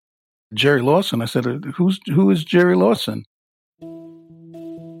Jerry Lawson. I said, who is Jerry Lawson?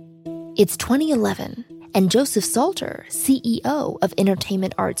 It's 2011, and Joseph Salter, CEO of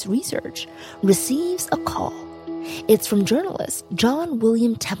Entertainment Arts Research, receives a call. It's from journalist John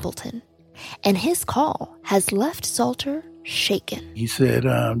William Templeton, and his call has left Salter shaken. He said,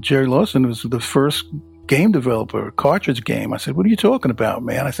 Jerry Lawson was the first game developer, a cartridge game. I said, what are you talking about,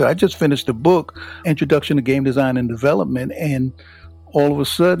 man? I said, I just finished a book, Introduction to Game Design and Development, and all of a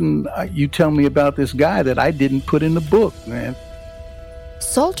sudden, you tell me about this guy that I didn't put in the book, man.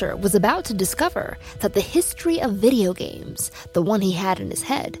 Salter was about to discover that the history of video games, the one he had in his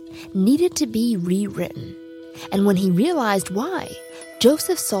head, needed to be rewritten. And when he realized why,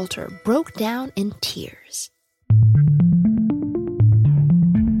 Joseph Salter broke down in tears.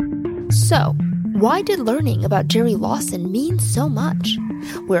 So, why did learning about Jerry Lawson mean so much?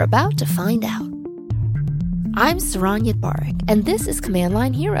 We're about to find out. I'm Saran Yitbarek, and this is Command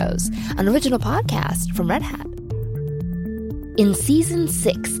Line Heroes, an original podcast from Red Hat. In Season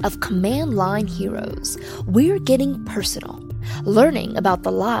 6 of Command Line Heroes, we're getting personal, learning about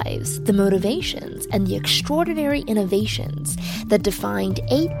the lives, the motivations, and the extraordinary innovations that defined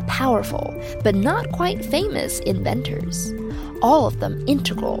 8 powerful but not quite famous inventors, all of them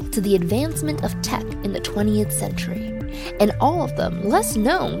integral to the advancement of tech in the 20th century, and all of them less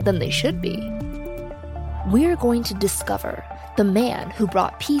known than they should be. We're going to discover the man who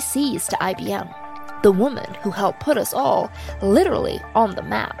brought PCs to IBM, the woman who helped put us all literally on the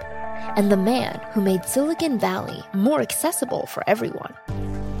map, and the man who made Silicon Valley more accessible for everyone.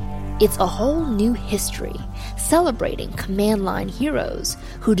 It's a whole new history celebrating Command Line heroes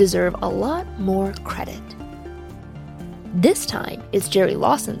who deserve a lot more credit. This time, it's Jerry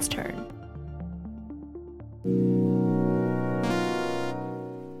Lawson's turn.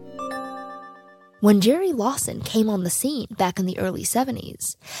 When Jerry Lawson came on the scene back in the early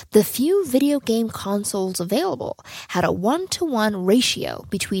 70s, the few video game consoles available had a 1-to-1 ratio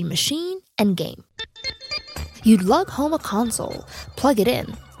between machine and game. You'd lug home a console, plug it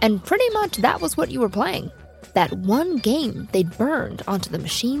in, and pretty much that was what you were playing. That one game they'd burned onto the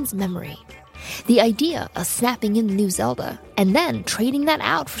machine's memory. The idea of snapping in the new Zelda and then trading that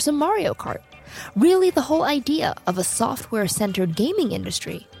out for some Mario Kart. Really, the whole idea of a software-centered gaming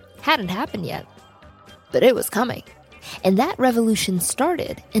industry hadn't happened yet. But it was coming. And that revolution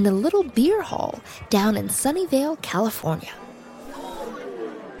started in a little beer hall down in Sunnyvale, California.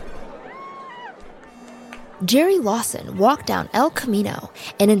 Jerry Lawson walked down El Camino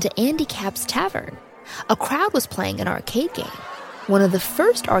and into Andy Capp's Tavern. A crowd was playing an arcade game, one of the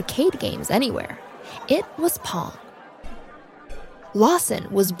first arcade games anywhere. It was Pong.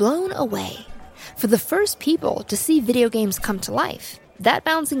 Lawson was blown away. For the first people to see video games come to life, that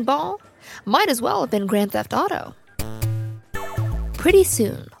bouncing ball might as well have been Grand Theft Auto. Pretty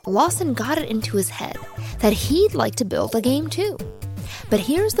soon, Lawson got it into his head that he'd like to build a game too. But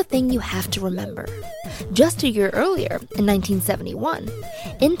here's the thing you have to remember. Just a year earlier, in 1971,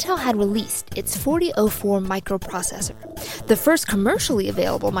 Intel had released its 4004 microprocessor, the first commercially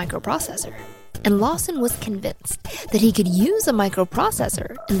available microprocessor. And Lawson was convinced that he could use a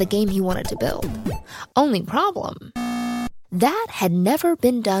microprocessor in the game he wanted to build. Only problem, that had never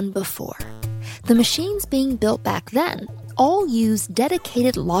been done before. The machines being built back then all used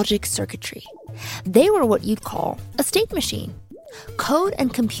dedicated logic circuitry. They were what you'd call a state machine. Code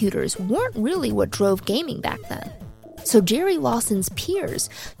and computers weren't really what drove gaming back then. So Jerry Lawson's peers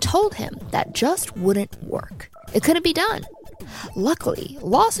told him that just wouldn't work. It couldn't be done. Luckily,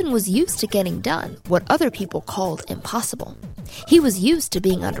 Lawson was used to getting done what other people called impossible. He was used to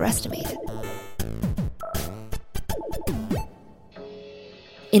being underestimated.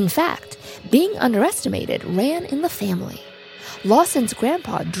 In fact, being underestimated ran in the family. Lawson's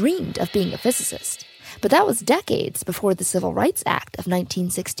grandpa dreamed of being a physicist, but that was decades before the Civil Rights Act of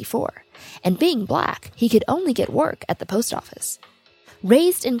 1964, and being black, he could only get work at the post office.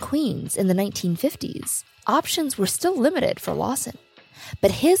 Raised in Queens in the 1950s, options were still limited for Lawson,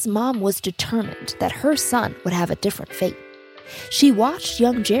 but his mom was determined that her son would have a different fate. She watched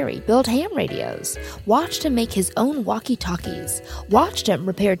young Jerry build ham radios, watched him make his own walkie-talkies, watched him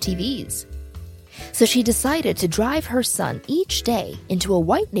repair TVs. So she decided to drive her son each day into a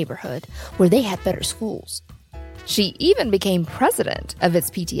white neighborhood where they had better schools. She even became president of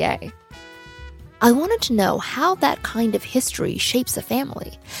its PTA. I wanted to know how that kind of history shapes a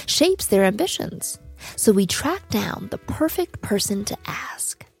family, shapes their ambitions. So we tracked down the perfect person to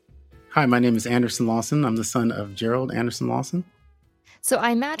ask. Hi, my name is Anderson Lawson. I'm the son of Gerald Anderson Lawson. So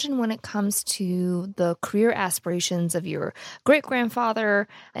I imagine when it comes to the career aspirations of your great-grandfather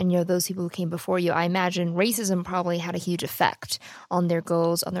and, those people who came before you, I imagine racism probably had a huge effect on their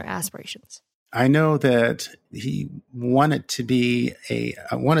goals, on their aspirations. I know that he wanted to be a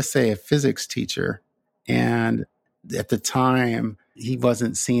physics teacher. And at the time, he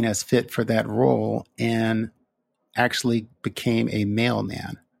wasn't seen as fit for that role and actually became a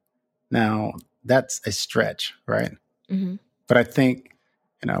mailman. Now, that's a stretch, right? Mm-hmm. But I think,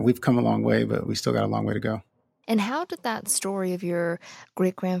 we've come a long way, but we still got a long way to go. And how did that story of your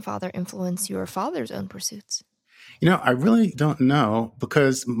great-grandfather influence your father's own pursuits? I really don't know,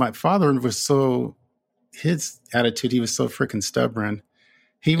 because my father was his attitude, he was so freaking stubborn.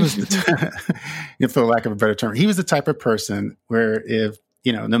 He was for lack of a better term, he was the type of person where if,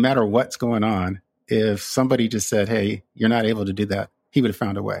 no matter what's going on, if somebody just said, hey, you're not able to do that, he would have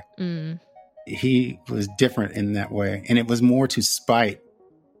found a way. Mm. He was different in that way. And it was more to spite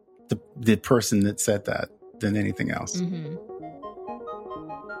the person that said that than anything else. Mm-hmm.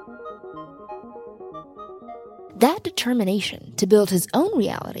 That determination to build his own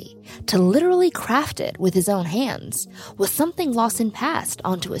reality, to literally craft it with his own hands, was something Lawson passed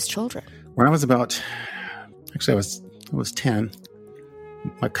on to his children. When I was I was 10,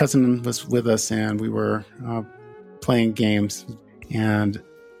 my cousin was with us and we were playing games. And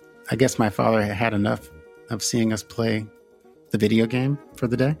I guess my father had enough of seeing us play the video game for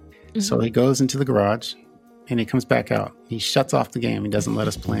the day. Mm-hmm. So he goes into the garage and he comes back out. He shuts off the game. He doesn't let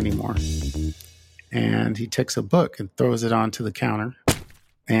us play anymore. And he takes a book and throws it onto the counter.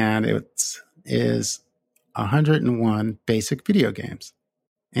 And it is 101 basic video games.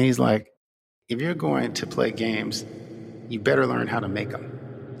 And he's like, if you're going to play games, you better learn how to make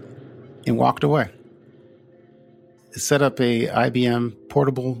them. And walked away. Set up a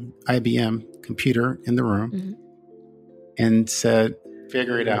portable IBM computer in the room. Mm-hmm. And said,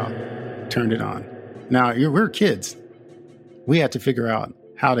 figure it out. Turned it on. Now, we're kids. We had to figure out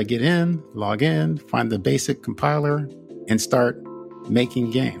how to get in, log in, find the basic compiler, and start making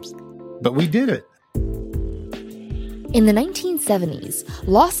games. But we did it. In the 1970s,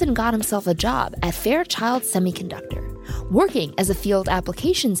 Lawson got himself a job at Fairchild Semiconductor, working as a field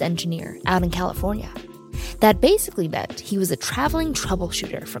applications engineer out in California. That basically meant he was a traveling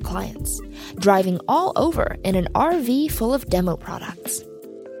troubleshooter for clients, driving all over in an RV full of demo products.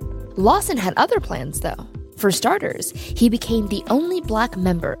 Lawson had other plans, though. For starters, he became the only Black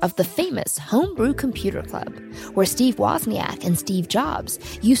member of the famous Homebrew Computer Club, where Steve Wozniak and Steve Jobs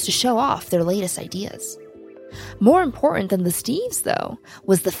used to show off their latest ideas. More important than the Steves, though,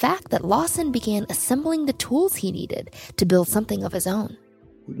 was the fact that Lawson began assembling the tools he needed to build something of his own.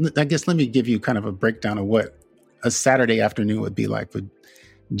 I guess let me give you kind of a breakdown of what a Saturday afternoon would be like with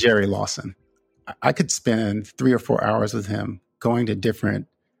Jerry Lawson. I could spend 3 or 4 hours with him going to different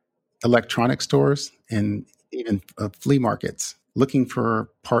electronic stores and even flea markets, looking for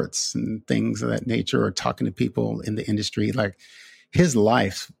parts and things of that nature, or talking to people in the industry. Like, his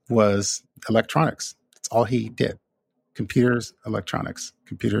life was electronics. That's all he did. Computers, electronics,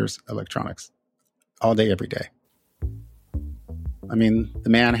 all day, every day. I mean, the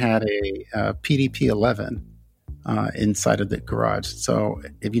man had a PDP-11 inside of the garage. So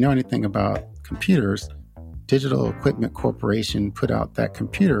if you know anything about computers, Digital Equipment Corporation put out that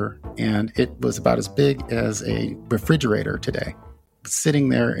computer, and it was about as big as a refrigerator today, sitting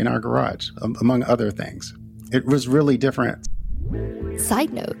there in our garage, among other things. It was really different.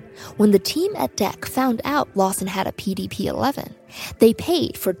 Side note, when the team at DEC found out Lawson had a PDP-11, they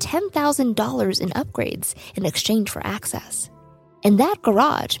paid for $10,000 in upgrades in exchange for access. And that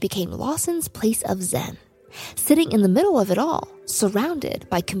garage became Lawson's place of zen, sitting in the middle of it all, surrounded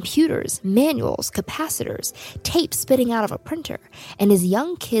by computers, manuals, capacitors, tape spitting out of a printer, and his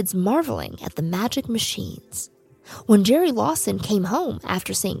young kids marveling at the magic machines. When Jerry Lawson came home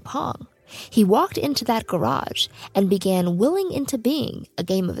after seeing Pong, he walked into that garage and began willing into being a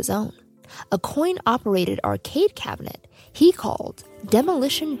game of his own, a coin-operated arcade cabinet he called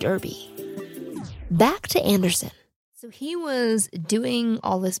Demolition Derby. Back to Anderson. So he was doing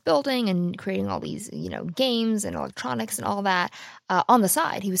all this building and creating all these, games and electronics and all that on the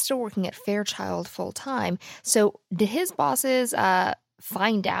side. He was still working at Fairchild full time. So did his bosses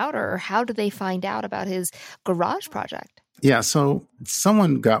find out, or how did they find out about his garage project? Yeah, so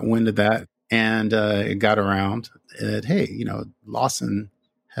someone got wind of that, and it got around that, hey, Lawson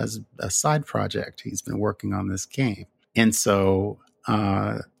has a side project. He's been working on this game. And so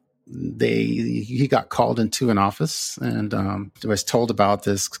he got called into an office and was told about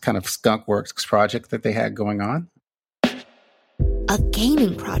this kind of skunk works project that they had going on. A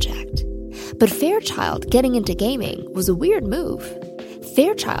gaming project. But Fairchild getting into gaming was a weird move.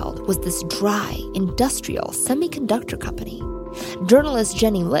 Fairchild was this dry, industrial semiconductor company. Journalist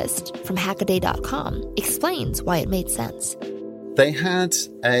Jenny List from Hackaday.com explains why it made sense. They had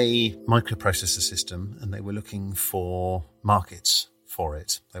a microprocessor system and they were looking for markets for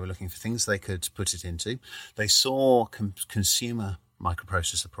it. They were looking for things they could put it into. They saw consumer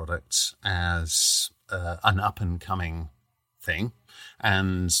microprocessor products as an up-and-coming thing.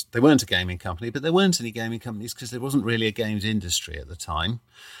 And they weren't a gaming company, but there weren't any gaming companies because there wasn't really a games industry at the time.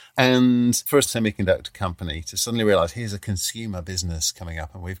 And for a semiconductor company to suddenly realize here's a consumer business coming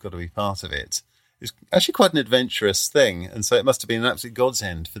up and we've got to be part of it is actually quite an adventurous thing. And so it must have been an absolute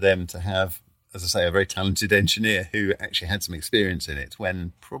godsend for them to have, as I say, a very talented engineer who actually had some experience in it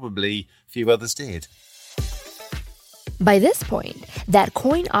when probably few others did. By this point, that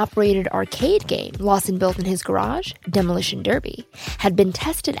coin-operated arcade game Lawson built in his garage, Demolition Derby, had been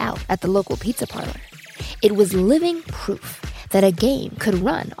tested out at the local pizza parlor. It was living proof that a game could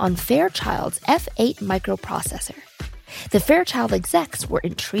run on Fairchild's F8 microprocessor. The Fairchild execs were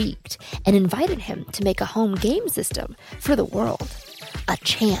intrigued and invited him to make a home game system for the world, a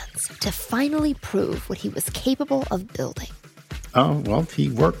chance to finally prove what he was capable of building. Oh, well, he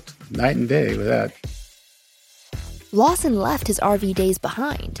worked night and day with that. Lawson left his RV days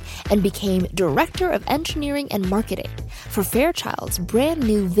behind and became Director of Engineering and Marketing for Fairchild's brand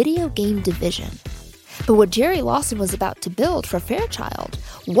new video game division. But what Jerry Lawson was about to build for Fairchild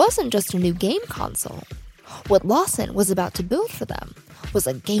wasn't just a new game console. What Lawson was about to build for them was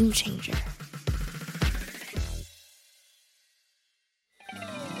a game changer.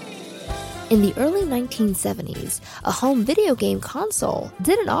 In the early 1970s, a home video game console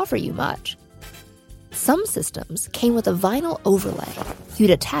didn't offer you much. Some systems came with a vinyl overlay you'd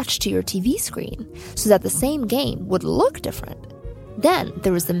attach to your TV screen so that the same game would look different. Then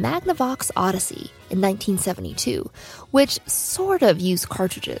there was the Magnavox Odyssey in 1972, which sort of used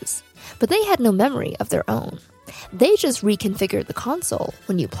cartridges, but they had no memory of their own. They just reconfigured the console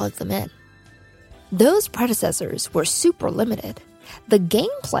when you plugged them in. Those predecessors were super limited. The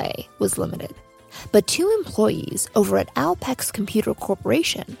gameplay was limited. But two employees over at Alpex Computer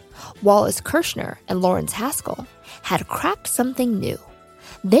Corporation, Wallace Kirshner and Lawrence Haskell, had cracked something new.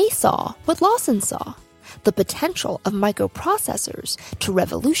 They saw what Lawson saw, the potential of microprocessors to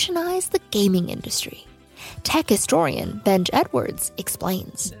revolutionize the gaming industry. Tech historian Benj Edwards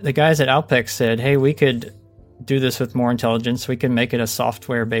explains. The guys at Alpex said, hey, we could do this with more intelligence. We can make it a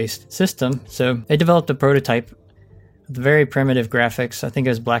software-based system. So they developed a prototype with very primitive graphics. I think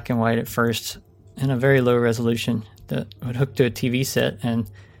it was black and white at first, and a very low resolution that would hook to a TV set, and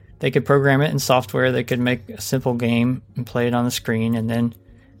they could program it in software. They could make a simple game and play it on the screen and then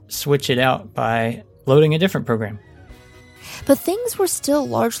switch it out by loading a different program. But things were still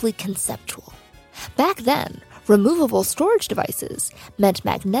largely conceptual. Back then, removable storage devices meant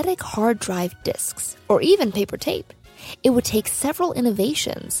magnetic hard drive disks or even paper tape. It would take several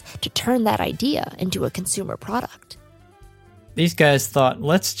innovations to turn that idea into a consumer product. These guys thought,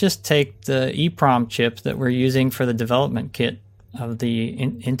 let's just take the EEPROM chip that we're using for the development kit of the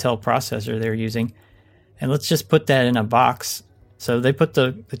Intel processor they're using, and let's just put that in a box. So they put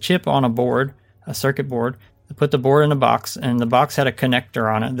the chip on a board, a circuit board. They put the board in a box, and the box had a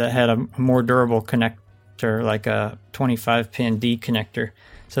connector on it that had a more durable connector, like a 25-pin D connector,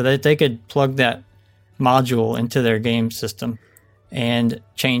 so that they could plug that module into their game system and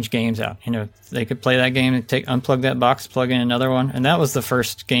change games out. You know, they could play that game and unplug that box, plug in another one, and that was the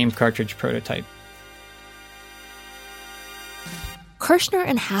first game cartridge prototype. Kirshner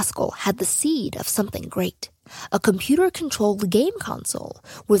and Haskell had the seed of something great, a computer-controlled game console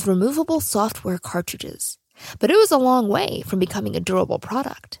with removable software cartridges. But it was a long way from becoming a durable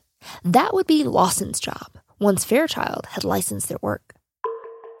product. That would be Lawson's job, once Fairchild had licensed their work.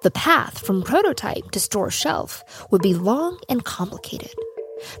 The path from prototype to store shelf would be long and complicated.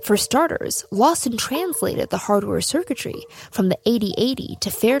 For starters, Lawson translated the hardware circuitry from the 8080 to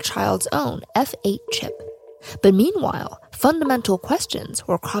Fairchild's own F8 chip. But meanwhile, fundamental questions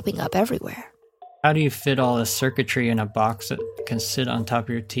were cropping up everywhere. How do you fit all this circuitry in a box that can sit on top of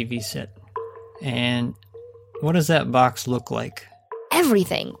your TV set? And what does that box look like?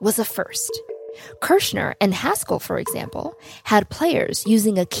 Everything was a first. Kirshner and Haskell, for example, had players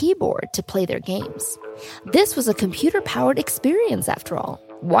using a keyboard to play their games. This was a computer-powered experience, after all.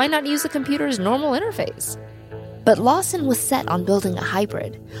 Why not use a computer's normal interface? But Lawson was set on building a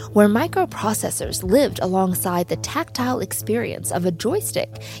hybrid, where microprocessors lived alongside the tactile experience of a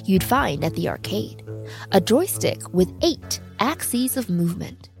joystick you'd find at the arcade. A joystick with 8 axes of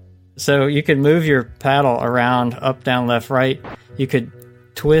movement. So you could move your paddle around, up, down, left, right. You could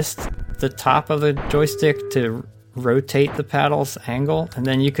twist the top of the joystick to rotate the paddle's angle, and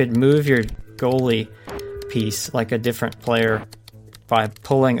then you could move your goalie piece like a different player by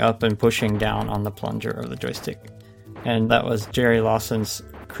pulling up and pushing down on the plunger of the joystick. And that was Jerry Lawson's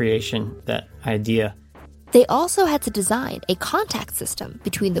creation, that idea. They also had to design a contact system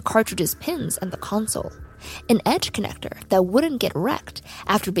between the cartridge's pins and the console, an edge connector that wouldn't get wrecked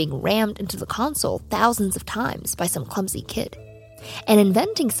after being rammed into the console thousands of times by some clumsy kid. And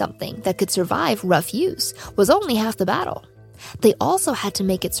inventing something that could survive rough use was only half the battle. They also had to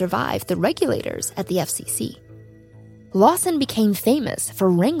make it survive the regulators at the FCC. Lawson became famous for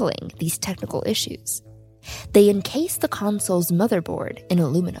wrangling these technical issues. They encased the console's motherboard in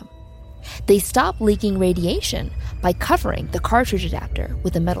aluminum. They stopped leaking radiation by covering the cartridge adapter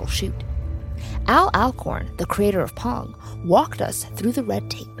with a metal chute. Al Alcorn, the creator of Pong, walked us through the red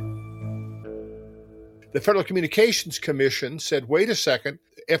tape. The Federal Communications Commission said, wait a second,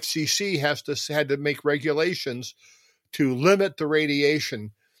 FCC had to make regulations to limit the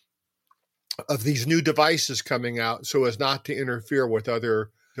radiation of these new devices coming out so as not to interfere with other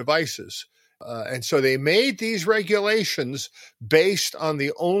devices. And so they made these regulations based on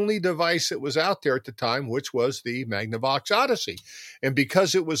the only device that was out there at the time, which was the Magnavox Odyssey. And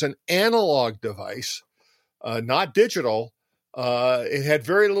because it was an analog device, not digital, it had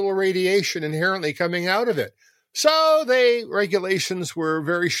very little radiation inherently coming out of it. So regulations were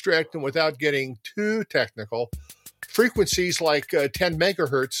very strict, and without getting too technical, frequencies like 10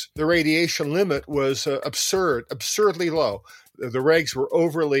 megahertz, the radiation limit was absurdly low. The regs were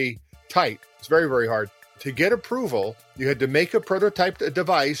overly tight. It's very, very hard. To get approval, you had to make a prototype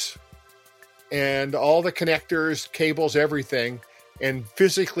device and all the connectors, cables, everything, and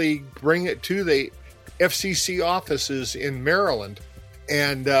physically bring it to the FCC offices in Maryland.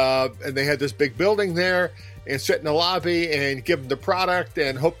 And they had this big building there, and sit in the lobby and give them the product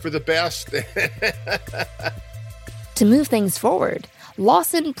and hope for the best. To move things forward,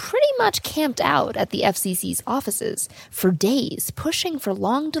 Lawson pretty much camped out at the FCC's offices for days, pushing for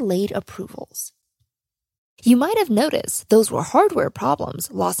long-delayed approvals. You might have noticed those were hardware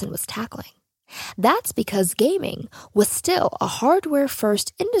problems Lawson was tackling. That's because gaming was still a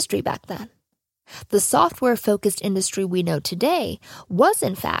hardware-first industry back then. The software-focused industry we know today was,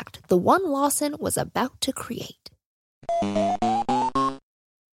 in fact, the one Lawson was about to create.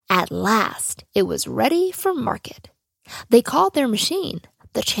 At last, it was ready for market. They called their machine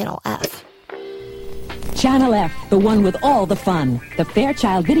the Channel F. Channel F, the one with all the fun. The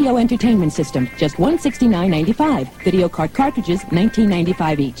Fairchild Video Entertainment System, just $169.95. Video card cartridges,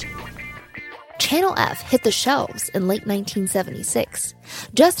 $19.95 each. Channel F hit the shelves in late 1976,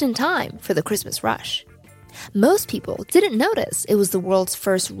 just in time for the Christmas rush. Most people didn't notice it was the world's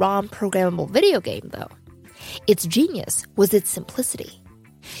first ROM programmable video game, though. Its genius was its simplicity.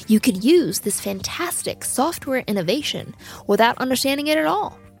 You could use this fantastic software innovation without understanding it at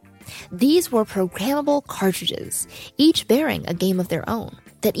all. These were programmable cartridges, each bearing a game of their own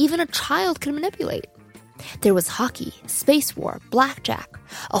that even a child could manipulate. There was hockey, space war, blackjack,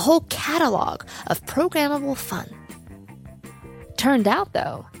 a whole catalog of programmable fun. Turned out,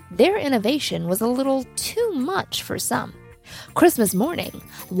 though, their innovation was a little too much for some. Christmas morning,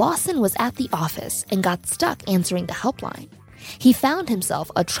 Lawson was at the office and got stuck answering the helpline. He found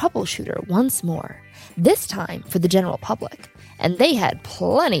himself a troubleshooter once more, this time for the general public, and they had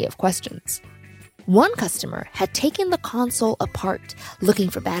plenty of questions. One customer had taken the console apart looking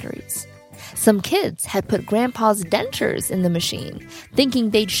for batteries. Some kids had put Grandpa's dentures in the machine, thinking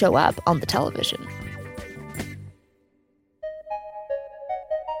they'd show up on the television.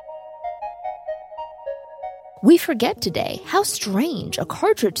 We forget today how strange a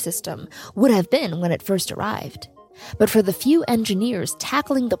cartridge system would have been when it first arrived. But for the few engineers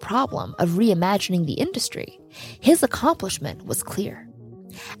tackling the problem of reimagining the industry, his accomplishment was clear.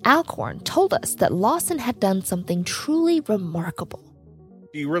 Alcorn told us that Lawson had done something truly remarkable.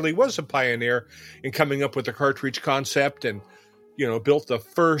 He really was a pioneer in coming up with the cartridge concept and, built the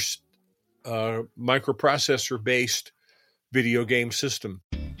first microprocessor-based video game system.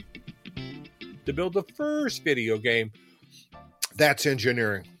 To build the first video game, that's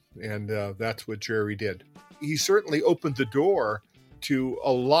engineering, and that's what Jerry did. He certainly opened the door to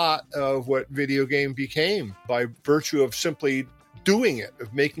a lot of what video game became by virtue of simply doing it,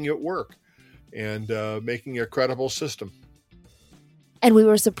 of making it work, and making a credible system. And we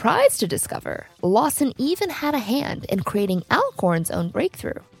were surprised to discover Lawson even had a hand in creating Alcorn's own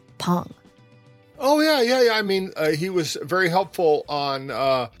breakthrough, Pong. Oh, yeah. I mean, he was very helpful on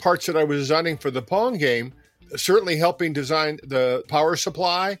parts that I was designing for the Pong game, certainly helping design the power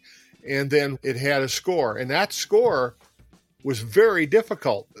supply, and then it had a score. And that score was very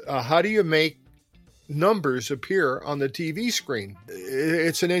difficult. How do you make numbers appear on the TV screen.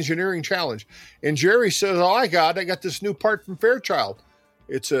 It's an engineering challenge. And Jerry says, oh, I got this new part from Fairchild.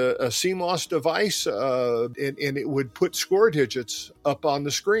 It's a CMOS device, and it would put score digits up on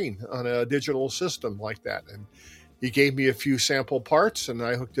the screen on a digital system like that. And he gave me a few sample parts, and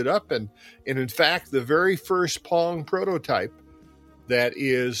I hooked it up. And in fact, the very first Pong prototype that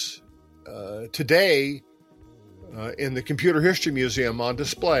is today in the Computer History Museum on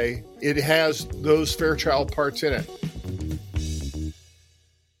display, it has those Fairchild parts in it.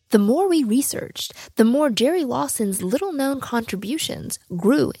 The more we researched, the more Jerry Lawson's little-known contributions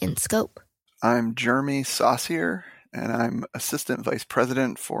grew in scope. I'm Jeremy Saucier, and I'm Assistant Vice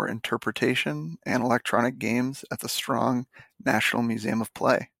President for Interpretation and Electronic Games at the Strong National Museum of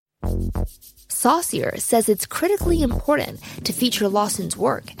Play. Saucier says it's critically important to feature Lawson's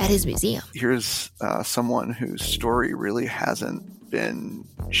work at his museum. Here's someone whose story really hasn't been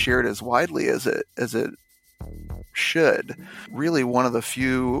shared as widely as it should. Really one of the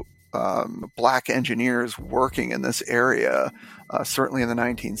few black engineers working in this area, certainly in the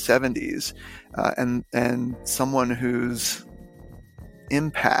 1970s, and someone whose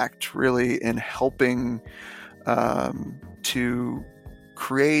impact really in helping to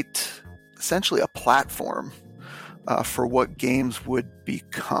create essentially a platform for what games would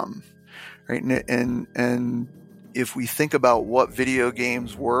become, right? And if we think about what video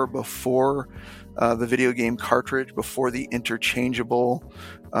games were before the video game cartridge, before the interchangeable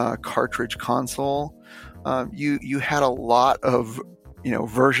cartridge console, you had a lot of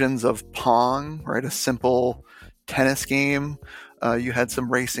versions of Pong, right? A simple tennis game. You had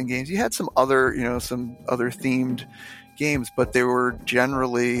some racing games. You had some other themed games, but they were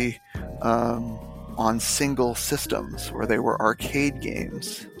generally on single systems, or they were arcade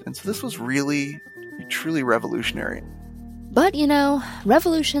games. And so this was really, truly revolutionary. But,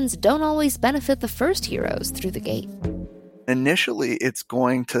 revolutions don't always benefit the first heroes through the gate. Initially, it's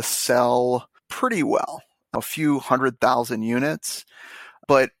going to sell pretty well, a few 100,000 units.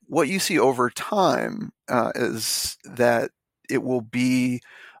 But what you see over time is that it will be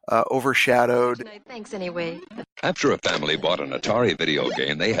overshadowed. Thanks anyway. After a family bought an Atari video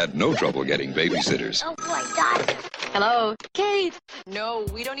game, they had no trouble getting babysitters. Oh boy, Dot. Hello, Kate. No,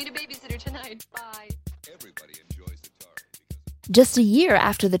 we don't need a babysitter tonight. Bye. Everybody enjoys Atari. Just a year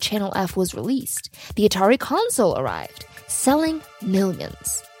after the Channel F was released, the Atari console arrived, selling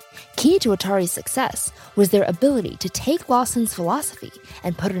millions. Key to Atari's success was their ability to take Lawson's philosophy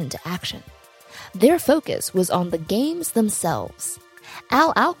and put it into action. Their focus was on the games themselves.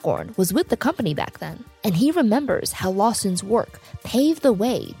 Al Alcorn was with the company back then, and he remembers how Lawson's work paved the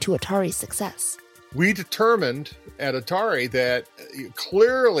way to Atari's success. We determined at Atari that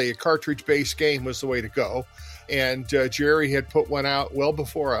clearly a cartridge-based game was the way to go, and Jerry had put one out well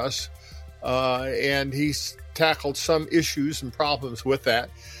before us, and he's tackled some issues and problems with that,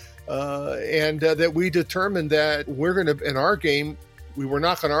 and that we determined that we're going to, in our game, we were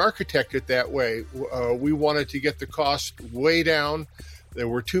not going to architect it that way. We wanted to get the cost way down. There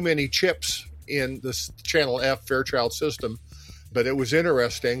were too many chips in this Channel F Fairchild system, but it was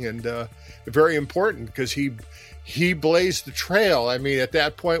interesting and very important because he blazed the trail. I mean, at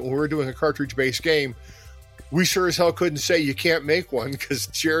that point, when we were doing a cartridge-based game, we sure as hell couldn't say you can't make one because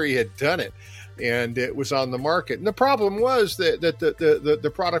Jerry had done it, and it was on the market. And the problem was that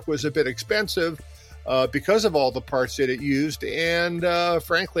the product was a bit expensive because of all the parts that it used, and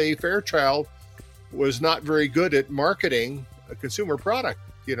frankly, Fairchild was not very good at marketing a consumer product,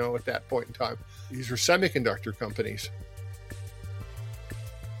 at that point in time. These were semiconductor companies.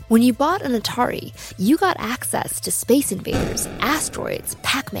 When you bought an Atari, you got access to Space Invaders, Asteroids,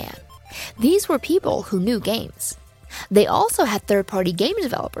 Pac-Man. These were people who knew games. They also had third-party game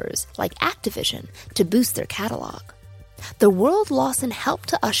developers like Activision to boost their catalog. The world Lawson helped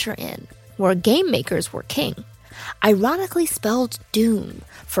to usher in, where game makers were king, ironically spelled doom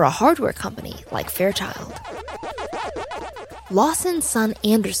for a hardware company like Fairchild. Lawson's son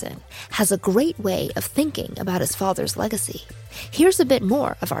Anderson has a great way of thinking about his father's legacy. Here's a bit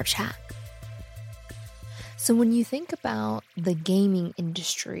more of our chat. So when you think about the gaming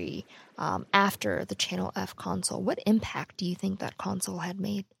industry after the Channel F console, what impact do you think that console had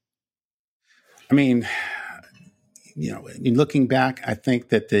made? I mean, looking back, I think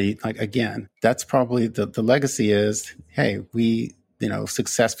that that's probably the legacy is, hey, we,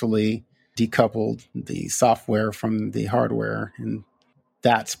 successfully decoupled the software from the hardware. And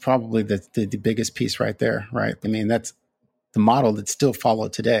that's probably the biggest piece right there, right? I mean, that's the model that still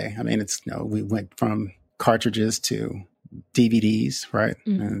followed today. I mean, we went from cartridges to DVDs, right?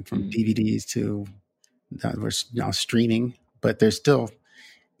 And from DVDs to we're now streaming, but there's still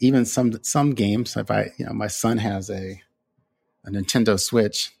even some games, if my son has a Nintendo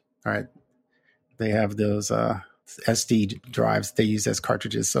Switch, all right, they have those SD drives they use as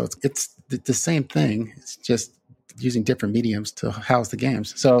cartridges. So it's the same thing. It's just using different mediums to house the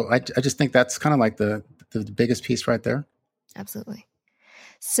games. So I just think that's kind of like the biggest piece right there. Absolutely.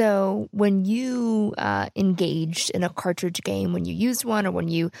 So when you engaged in a cartridge game, when you used one or when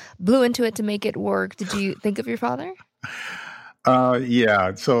you blew into it to make it work, did you think of your father?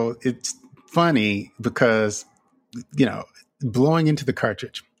 Yeah. So it's funny because, blowing into the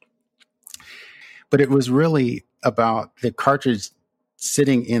cartridge, but it was really about the cartridge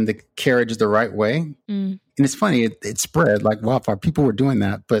sitting in the carriage the right way. And it's funny, it spread like wildfire. People were doing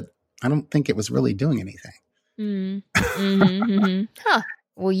that, but I don't think it was really doing anything. Huh.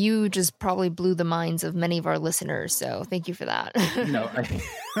 Well, you just probably blew the minds of many of our listeners, so thank you for that.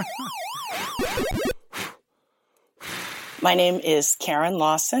 My name is Karen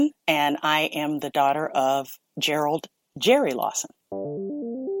Lawson, and I am the daughter of Jerry Lawson.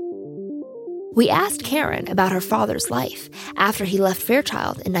 We asked Karen about her father's life after he left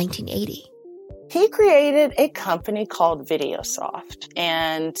Fairchild in 1980. He created a company called Videosoft,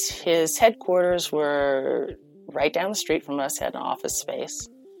 and his headquarters were right down the street from us, had an office space.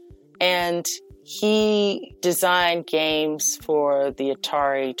 And he designed games for the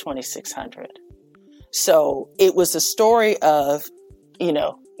Atari 2600. So it was a story of,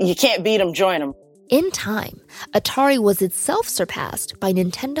 you can't beat them, join them. In time, Atari was itself surpassed by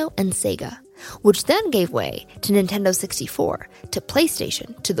Nintendo and Sega, which then gave way to Nintendo 64, to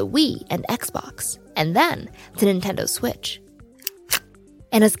PlayStation, to the Wii and Xbox, and then to Nintendo Switch.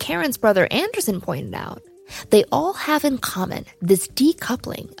 And as Karen's brother Anderson pointed out, they all have in common this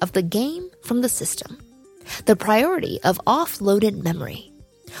decoupling of the game from the system, the priority of offloaded memory.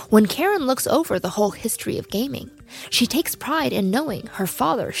 When Karen looks over the whole history of gaming, she takes pride in knowing her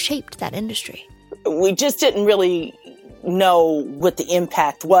father shaped that industry. We just didn't really know what the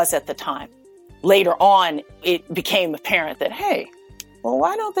impact was at the time. Later on, it became apparent that, hey, well,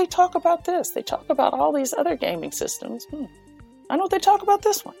 why don't they talk about this? They talk about all these other gaming systems. Why don't they talk about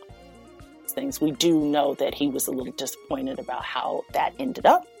this one? Things we do know that he was a little disappointed about how that ended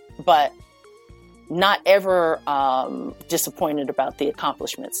up, but not ever disappointed about the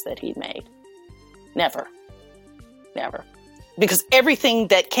accomplishments that he made. Never. Because everything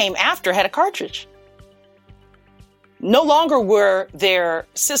that came after had a cartridge. No longer were there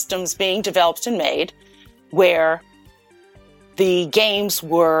systems being developed and made where the games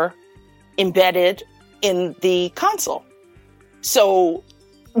were embedded in the console. So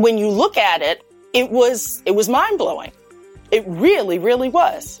when you look at it, it was mind-blowing. It really, really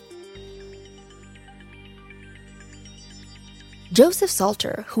was. Joseph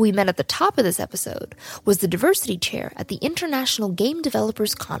Salter, who we met at the top of this episode, was the diversity chair at the International Game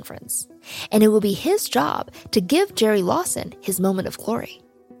Developers Conference, and it will be his job to give Jerry Lawson his moment of glory.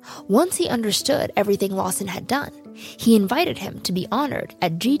 Once he understood everything Lawson had done, he invited him to be honored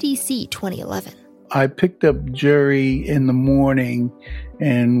at GDC 2011. I picked up Jerry in the morning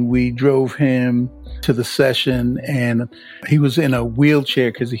and we drove him to the session, and he was in a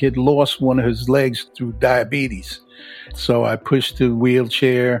wheelchair because he had lost one of his legs through diabetes. So I pushed the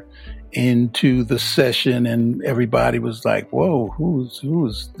wheelchair into the session and everybody was like, whoa,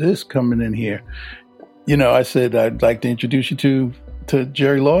 who's this coming in here? I said, I'd like to introduce you to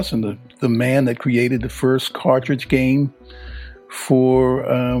Jerry Lawson, the man that created the first cartridge game for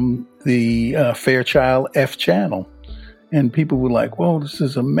the Fairchild F channel. And people were like, whoa, this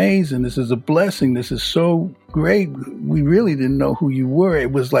is amazing. This is a blessing. This is so great. We really didn't know who you were.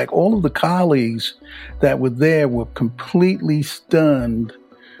 It was like all of the colleagues that were there were completely stunned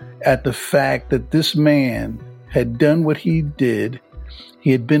at the fact that this man had done what he did.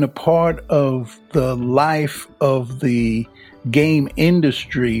 He had been a part of the life of the game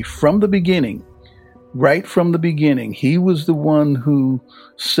industry from the beginning. Right from the beginning, he was the one who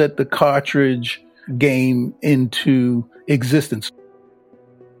set the cartridge game into existence.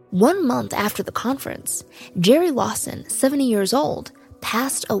 1 month after the conference, Jerry Lawson, 70 years old,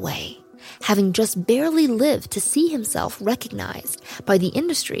 passed away, having just barely lived to see himself recognized by the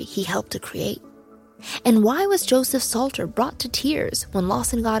industry he helped to create. And why was Joseph Salter brought to tears when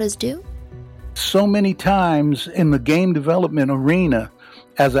Lawson got his due? So many times in the game development arena,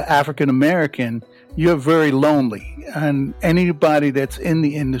 as an African American, you're very lonely. And anybody that's in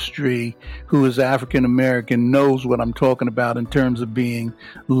the industry who is African American knows what I'm talking about in terms of being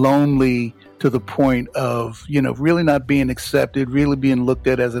lonely to the point of, really not being accepted, really being looked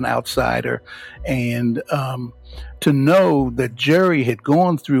at as an outsider. And to know that Jerry had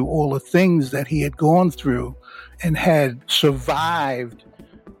gone through all the things that he had gone through and had survived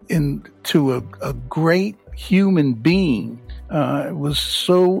into a great human being. It was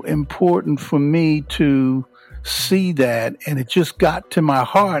so important for me to see that, and it just got to my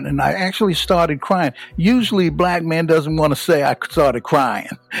heart, and I actually started crying. Usually a black man doesn't want to say I started crying,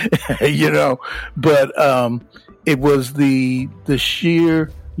 but it was the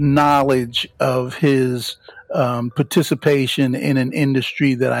sheer knowledge of his participation in an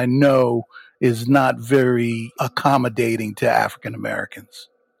industry that I know is not very accommodating to African Americans.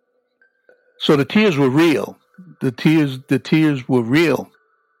 So the tears were real. The tears were real.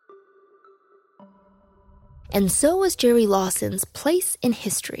 And so was Jerry Lawson's place in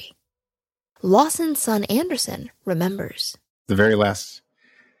history. Lawson's son Anderson remembers. The very last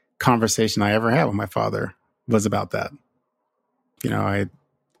conversation I ever had with my father was about that. I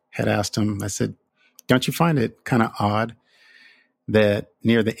had asked him, I said, don't you find it kind of odd that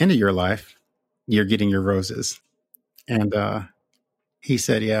near the end of your life, you're getting your roses? And he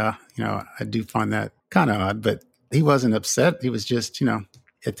said, yeah, I do find that kind of odd, but he wasn't upset. He was just,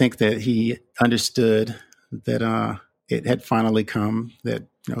 I think that he understood that it had finally come, that,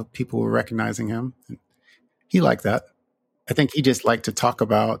 people were recognizing him. And he liked that. I think he just liked to talk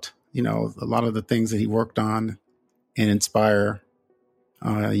about, a lot of the things that he worked on and inspire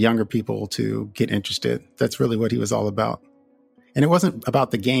younger people to get interested. That's really what he was all about. And it wasn't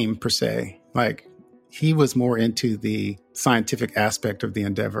about the game per se. Like, he was more into the scientific aspect of the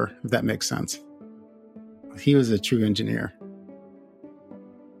endeavor, if that makes sense. He was a true engineer.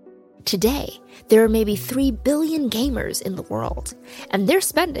 Today, there are maybe 3 billion gamers in the world, and they're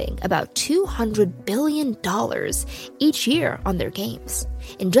spending about $200 billion each year on their games.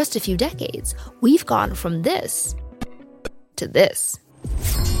 In just a few decades, we've gone from this to this.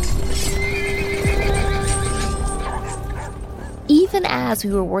 Even as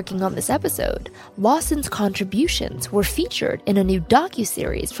we were working on this episode, Lawson's contributions were featured in a new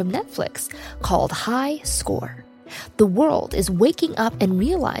docuseries from Netflix called High Score. The world is waking up and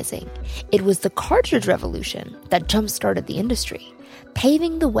realizing it was the cartridge revolution that jump-started the industry,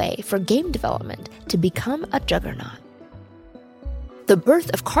 paving the way for game development to become a juggernaut. The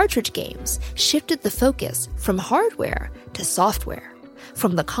birth of cartridge games shifted the focus from hardware to software,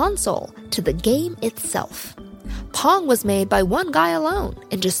 from the console to the game itself. Pong was made by one guy alone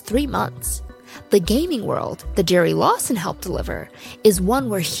in just 3 months. The gaming world that Jerry Lawson helped deliver is one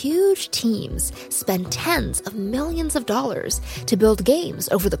where huge teams spend tens of millions of dollars to build games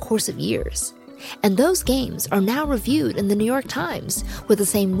over the course of years. And those games are now reviewed in the New York Times with the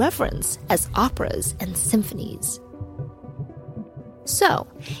same reverence as operas and symphonies. So,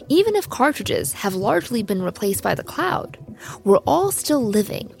 even if cartridges have largely been replaced by the cloud, we're all still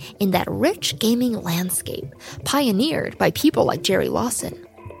living in that rich gaming landscape pioneered by people like Jerry Lawson,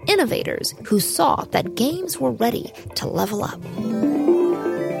 innovators who saw that games were ready to level up.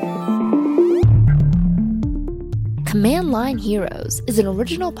 Command Line Heroes is an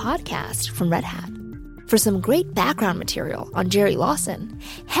original podcast from Red Hat. For some great background material on Jerry Lawson,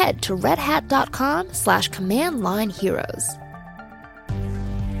 head to redhat.com/commandlineheroes.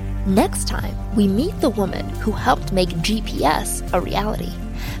 Next time, we meet the woman who helped make GPS a reality,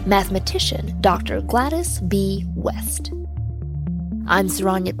 mathematician Dr. Gladys B. West. I'm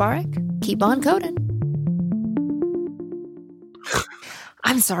Saranya Barak. Keep on coding.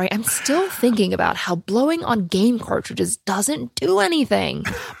 I'm sorry, I'm still thinking about how blowing on game cartridges doesn't do anything.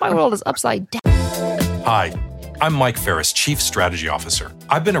 My world is upside down. Hi, I'm Mike Ferris, Chief Strategy Officer.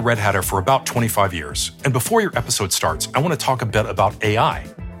 I've been a Red Hatter for about 25 years, and before your episode starts, I want to talk a bit about AI.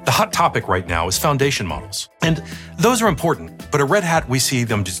 The hot topic right now is foundation models, and those are important, but at Red Hat, we see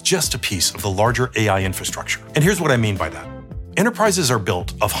them as just a piece of the larger AI infrastructure. And here's what I mean by that. Enterprises are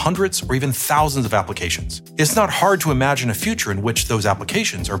built of hundreds or even thousands of applications. It's not hard to imagine a future in which those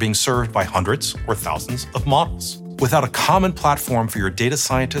applications are being served by hundreds or thousands of models. Without a common platform for your data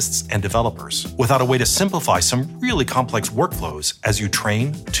scientists and developers, without a way to simplify some really complex workflows as you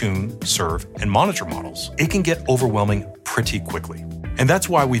train, tune, serve, and monitor models, it can get overwhelming pretty quickly. And that's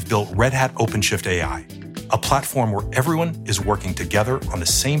why we've built Red Hat OpenShift AI, a platform where everyone is working together on the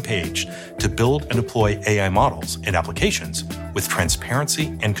same page to build and deploy AI models and applications with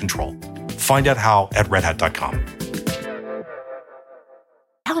transparency and control. Find out how at redhat.com.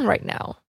 Down right now.